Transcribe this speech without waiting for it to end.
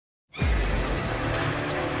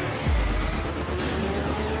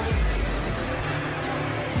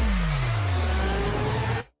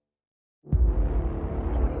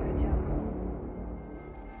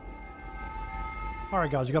All right,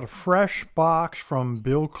 guys, we got a fresh box from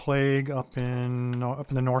Bill Clegg up in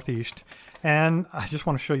the Northeast, and I just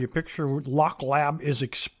want to show you a picture. LockLab is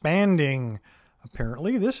expanding.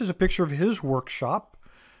 Apparently, this is a picture of his workshop.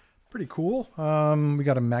 Pretty cool. We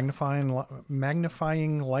got a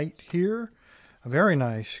magnifying light here. A very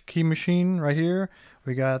nice key machine right here.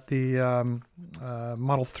 We got the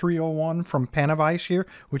Model 301 from Panavice here,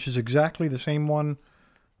 which is exactly the same one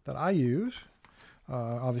that I use.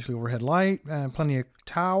 Obviously overhead light, and plenty of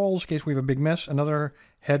towels in case we have a big mess. Another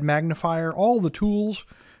head magnifier. All the tools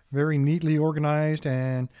very neatly organized,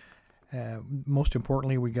 and most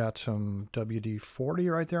importantly, we got some WD-40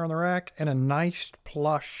 right there on the rack, and a nice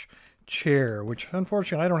plush chair, which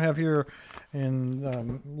unfortunately I don't have here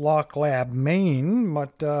in LockLab, Maine,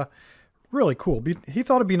 but really cool. He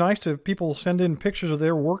thought it'd be nice to people send in pictures of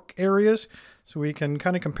their work areas so we can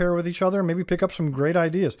kind of compare with each other, maybe pick up some great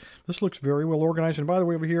ideas. This looks very well organized, and by the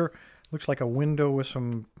way, over here looks like a window with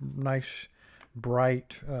some nice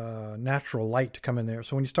bright natural light to come in there.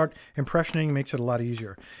 So when you start impressioning, it makes it a lot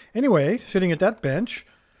easier. Anyway, sitting at that bench,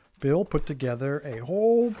 Bill put together a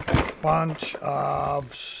whole bunch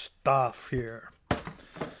of stuff here.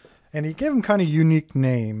 And he gave them kind of unique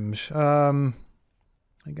names. I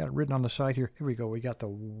got it written on the side here. Here we go. We got the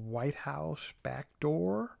White House back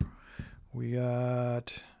door. We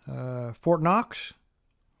got Fort Knox.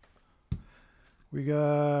 We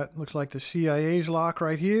got, looks like the CIA's lock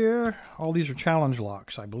right here. All these are challenge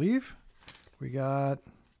locks, I believe. We got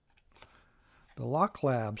the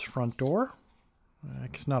LockLab's front door.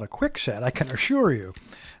 It's not a quick set, I can assure you.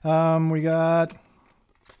 We got,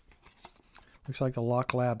 looks like the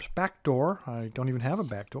LockLab's back door. I don't even have a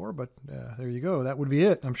back door, but there you go. That would be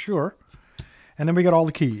it, I'm sure. And then we got all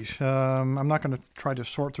the keys. I'm not going to try to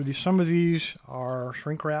sort through these. Some of these are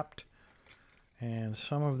shrink wrapped, and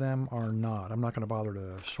some of them are not. I'm not going to bother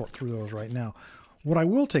to sort through those right now. What I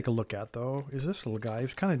will take a look at, though, is this little guy. He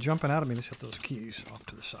was kind of jumping out at me. Let's set those keys off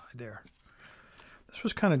to the side there. This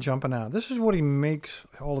was kind of jumping out. This is what he makes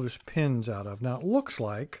all of his pins out of. Now, it looks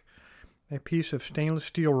like a piece of stainless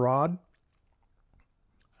steel rod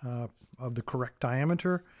of the correct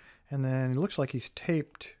diameter, and then it looks like he's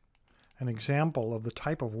taped an example of the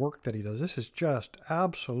type of work that he does. This is just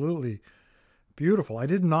absolutely beautiful. I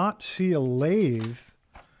did not see a lathe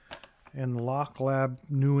in the LockLab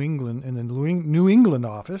New England, in the New England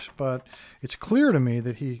office, but it's clear to me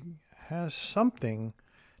that he has something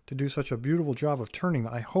to do such a beautiful job of turning.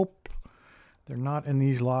 I hope they're not in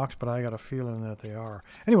these locks, but I got a feeling that they are.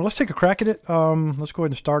 Anyway, let's take a crack at it. Let's go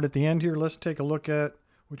ahead and start at the end here. Let's take a look at,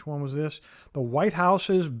 which one was this? The White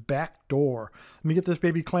House's back door. Let me get this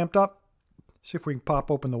baby clamped up. See if we can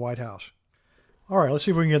pop open the White House. All right, let's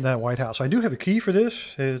see if we can get in that White House. I do have a key for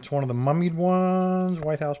this. It's one of the mummied ones,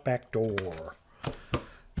 White House back door.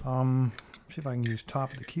 See if I can use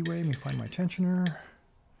top of the keyway. Let me find my tensioner.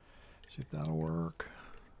 See if that'll work.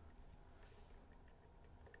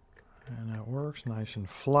 And that works nice and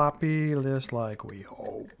floppy, just like we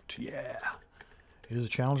hoped. Yeah. It is a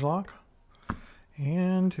challenge lock.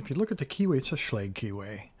 And if you look at the keyway, it's a Schlage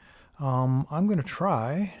keyway. I'm going to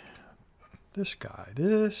try this guy.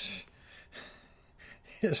 This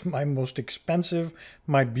is my most expensive,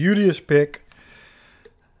 my beautiest pick.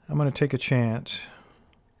 I'm going to take a chance.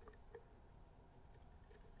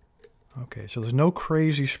 Okay, so there's no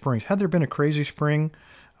crazy springs. Had there been a crazy spring,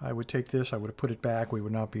 I would take this, I would have put it back. We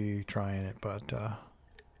would not be trying it, but I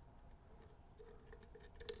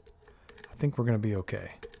think we're going to be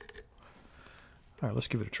okay. All right, let's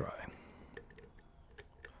give it a try.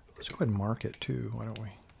 Let's go ahead and mark it too, why don't we?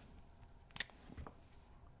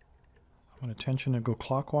 I'm going to tension and go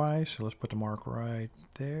clockwise, so let's put the mark right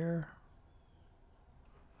there.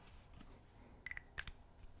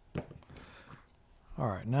 All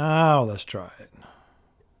right, now let's try it.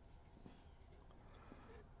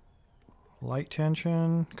 Light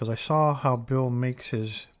tension, because I saw how Bill makes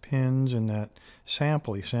his pins in that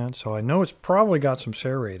sample he sent, so I know it's probably got some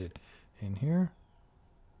serrated in here.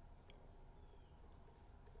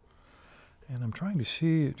 And I'm trying to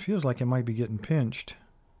see, it feels like it might be getting pinched,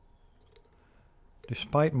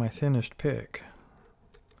 despite my thinnest pick.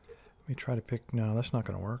 Let me try to pick, no, that's not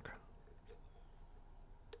going to work.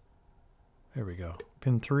 There we go.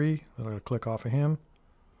 Pin 3, I'm going to click off of him.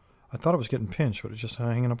 I thought it was getting pinched, but it's just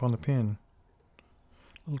hanging up on the pin.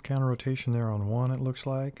 A little counter rotation there on 1, it looks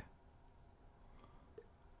like.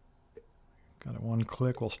 Got it 1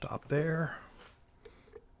 click, we'll stop there.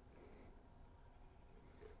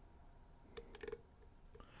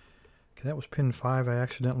 Okay, that was pin 5. I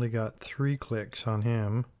accidentally got 3 clicks on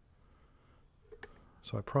him,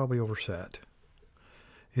 so I probably overset.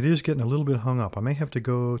 It is getting a little bit hung up. I may have to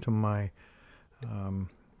go to my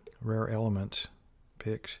rare elements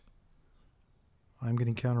picks. I'm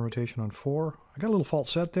getting counter rotation on 4. I got a little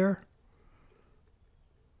false set there.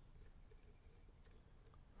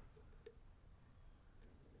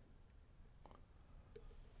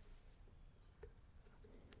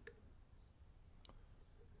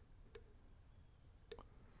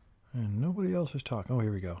 And nobody else is talking. Oh,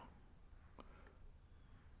 here we go.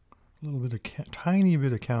 A little bit of tiny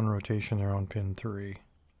bit of counter rotation there on pin 3.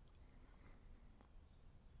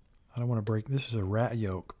 I don't want to break. This is a rat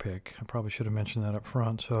yoke pick. I probably should have mentioned that up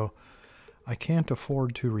front. So I can't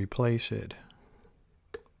afford to replace it.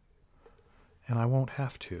 And I won't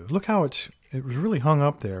have to. Look how it was really hung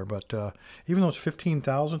up there. But even though it's 15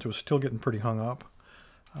 thousandths, it was still getting pretty hung up.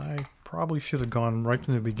 I probably should have gone right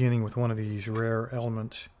from the beginning with one of these rare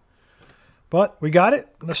elements. But we got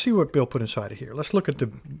it. Let's see what Bill put inside of here. Let's look at the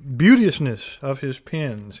beauteousness of his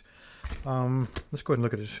pins. Let's go ahead and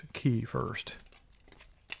look at his key first.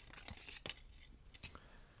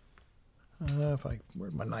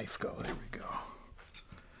 Where'd my knife go? There we go.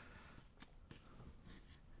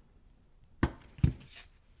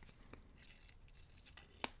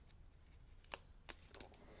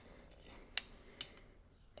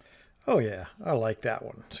 Oh yeah, I like that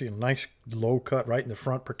one. See a nice low cut right in the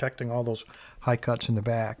front, protecting all those high cuts in the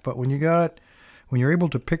back. But when you're able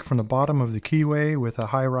to pick from the bottom of the keyway with a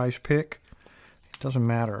high-rise pick, it doesn't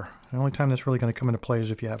matter. The only time that's really going to come into play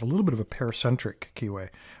is if you have a little bit of a paracentric keyway.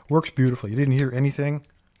 Works beautifully. You didn't hear anything.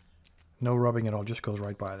 No rubbing at all. Just goes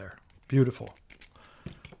right by there. Beautiful.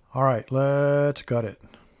 All right, let's gut it.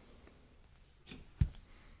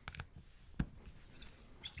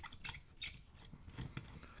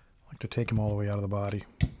 To take him all the way out of the body.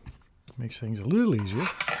 Makes things a little easier.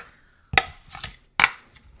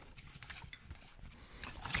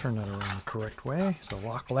 Turn that around the correct way. So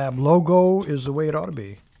LockLab logo is the way it ought to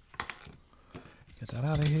be. Get that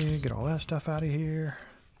out of here. Get all that stuff out of here.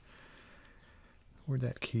 Where'd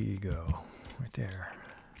that key go? Right there.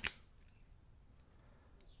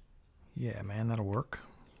 Yeah, man, that'll work.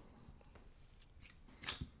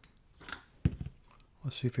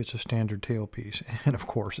 Let's see if it's a standard tailpiece. And of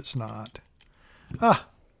course it's not. Ah!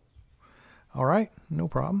 All right, no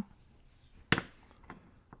problem.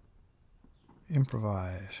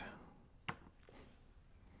 Improvise.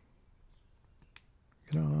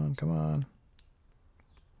 Get on, come on.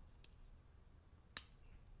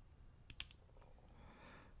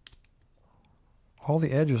 All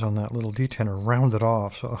the edges on that little detent are rounded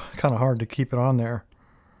off, so kind of hard to keep it on there.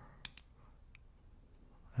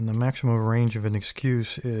 And the maximum range of an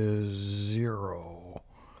excuse is 0.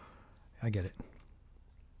 I get it.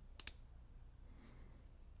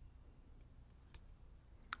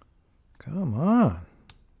 Come on.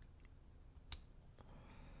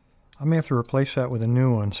 I may have to replace that with a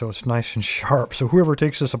new one so it's nice and sharp. So whoever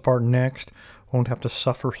takes this apart next won't have to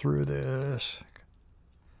suffer through this.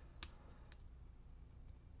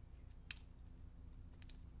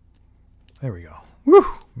 There we go. Woo!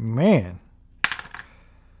 Man.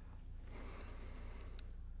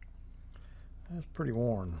 That's pretty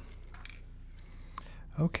worn.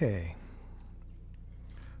 Okay.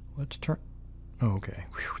 Let's turn... Oh, okay.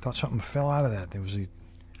 Whew, thought something fell out of that. That was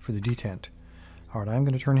for the detent. All right, I'm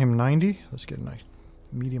going to turn him 90. Let's get a nice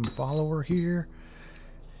medium follower here.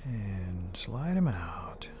 And slide him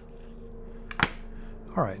out.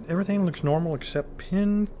 All right, everything looks normal except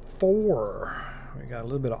pin 4. We got a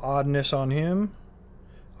little bit of oddness on him.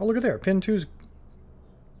 Oh, look at there. Pin 2's...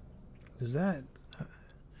 Is that...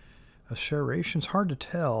 a serration? It's hard to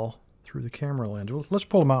tell through the camera lens. Well, let's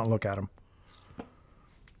pull him out and look at him.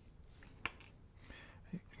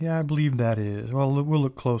 Yeah, I believe that is. Well, we'll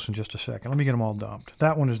look close in just a second. Let me get them all dumped.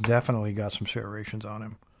 That one has definitely got some serrations on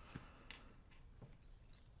him.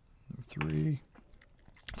 3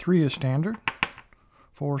 is standard.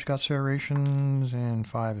 4's got serrations, and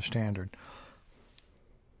 5 is standard.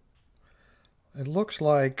 It looks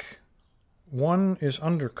like 1 is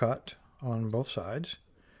undercut on both sides.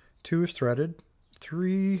 2 is threaded.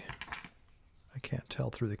 3, I can't tell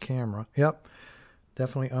through the camera. Yep,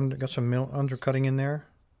 definitely got some undercutting in there.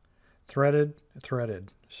 Threaded,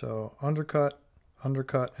 threaded. So undercut,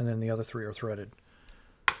 undercut, and then the other 3 are threaded.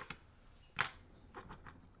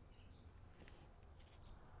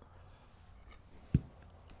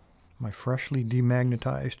 My freshly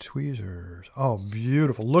demagnetized tweezers. Oh,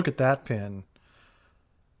 beautiful. Look at that pin.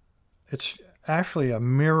 It's actually a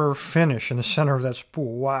mirror finish in the center of that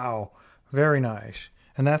spool. Wow. Very nice.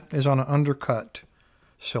 And that is on an undercut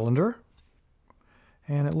cylinder.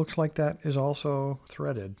 And it looks like that is also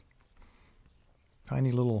threaded.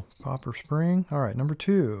 Tiny little copper spring. All right, number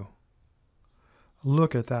 2.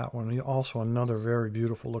 Look at that one. Also another very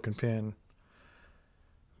beautiful looking pin.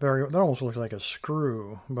 That almost looks like a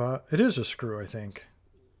screw, but it is a screw, I think.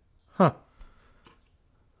 Huh.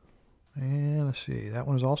 And let's see, that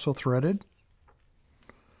one is also threaded.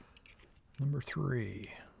 Number 3.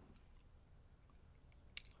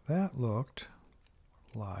 That looked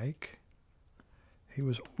like he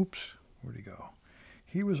was, oops, where'd he go?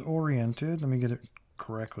 He was oriented, let me get it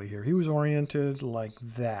correctly here. He was oriented like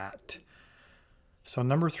that. So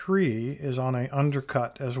number 3 is on an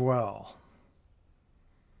undercut as well.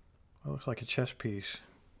 It looks like a chess piece.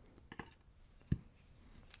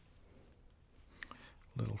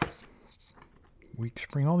 Little weak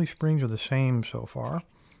spring. All these springs are the same so far.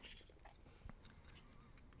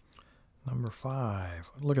 Number 5.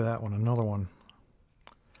 Look at that one, another one.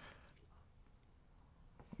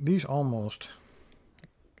 These almost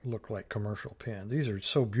look like commercial pins. These are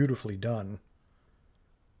so beautifully done.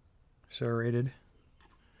 Serrated.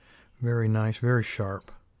 Very nice, very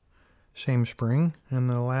sharp. Same spring. And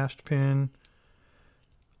the last pin,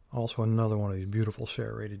 also another one of these beautiful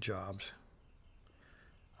serrated jobs.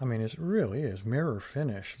 I mean, it really is mirror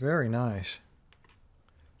finish. Very nice.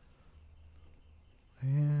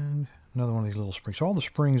 And another one of these little springs. So all the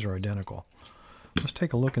springs are identical. Let's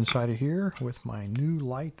take a look inside of here with my new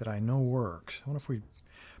light that I know works. I wonder if we,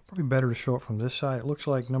 probably better to show it from this side. It looks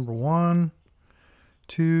like number 1,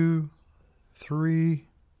 2, 3.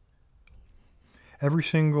 Every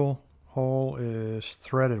single hole is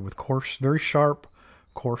threaded with coarse, very sharp,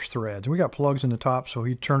 coarse threads. We got plugs in the top, so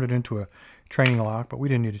he turned it into a training lock, but we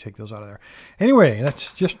didn't need to take those out of there. Anyway,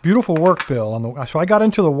 that's just beautiful work, Bill. So I got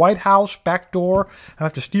into the White House back door. I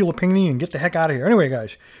have to steal a pinging and get the heck out of here. Anyway,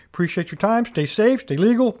 guys, appreciate your time. Stay safe, stay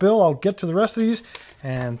legal. Bill, I'll get to the rest of these.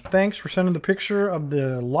 And thanks for sending the picture of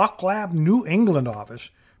the LockLab New England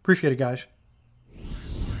office. Appreciate it, guys.